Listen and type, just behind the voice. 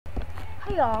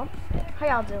Hey y'all, how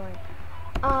y'all doing?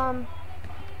 Um,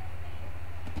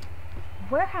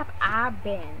 where have I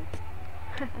been?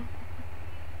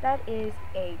 That is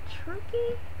a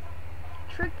tricky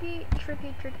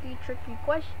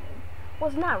question. Well,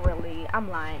 it's not really. I'm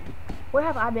lying. Where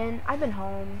have I been? I've been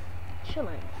home,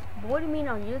 chilling. But what do you mean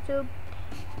on YouTube?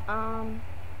 Um,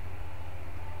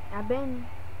 I've been,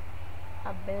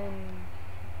 I've been.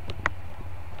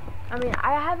 I mean,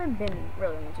 I haven't been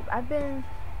really on YouTube. I've been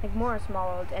like more in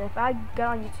small worlds, and if I get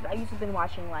on YouTube, I used to been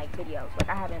watching like videos. Like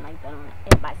I haven't like done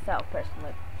it myself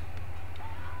personally.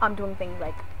 I'm doing things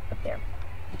like up there.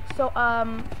 So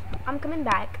I'm coming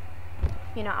back.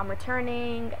 You know, I'm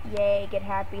returning. Yay! Get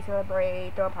happy,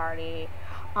 celebrate, throw a party.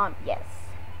 Yes.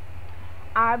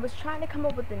 I was trying to come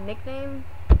up with a nickname.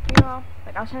 You know,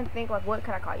 like I was trying to think like what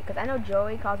could I call you? Because I know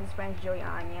Joey calls his friends Joey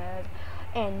Anyas,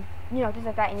 and you know just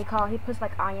like that. And he puts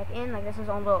like Anya at the end, like this is his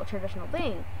own little traditional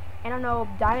thing. And I know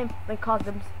Diamond like calls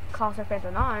her friends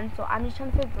Anon, so I'm just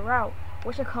trying to figure out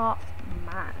what should call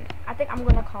mine. I think I'm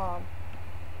gonna call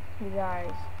you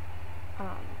guys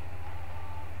um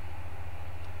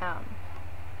um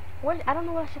what I don't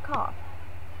know what I should call.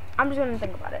 I'm just gonna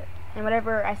think about it, and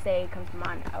whatever I say comes to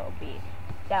mind, that'll be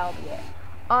it.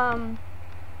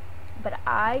 But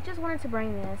I just wanted to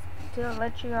bring this to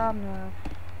let you all know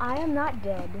I am not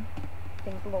dead.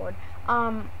 Thank the Lord.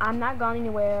 I'm not gone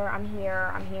anywhere. I'm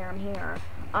here.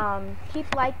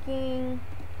 Keep liking,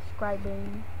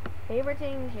 subscribing,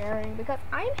 favoriting, sharing, because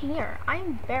I'm here.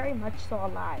 I'm very much so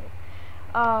alive.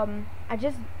 I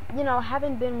just,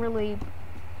 haven't been really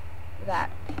that,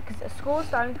 because school is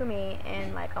starting for me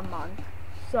in like a month.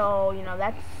 So,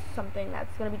 that's something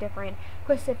that's going to be different. Of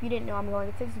course, if you didn't know, I'm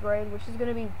going to 6th grade, which is going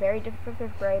to be very different from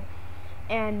 5th grade.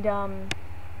 And,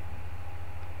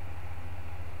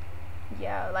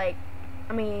 yeah, like,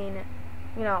 I mean,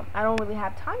 I don't really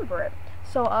have time for it.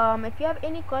 So, if you have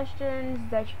any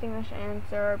questions that you think I should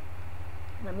answer,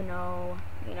 let me know.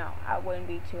 I wouldn't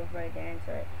be too afraid to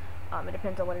answer it. It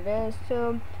depends on what it is,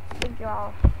 too. Thank you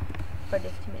all for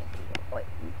this 2-minute video. Wait,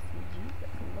 Jesus,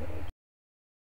 Lord.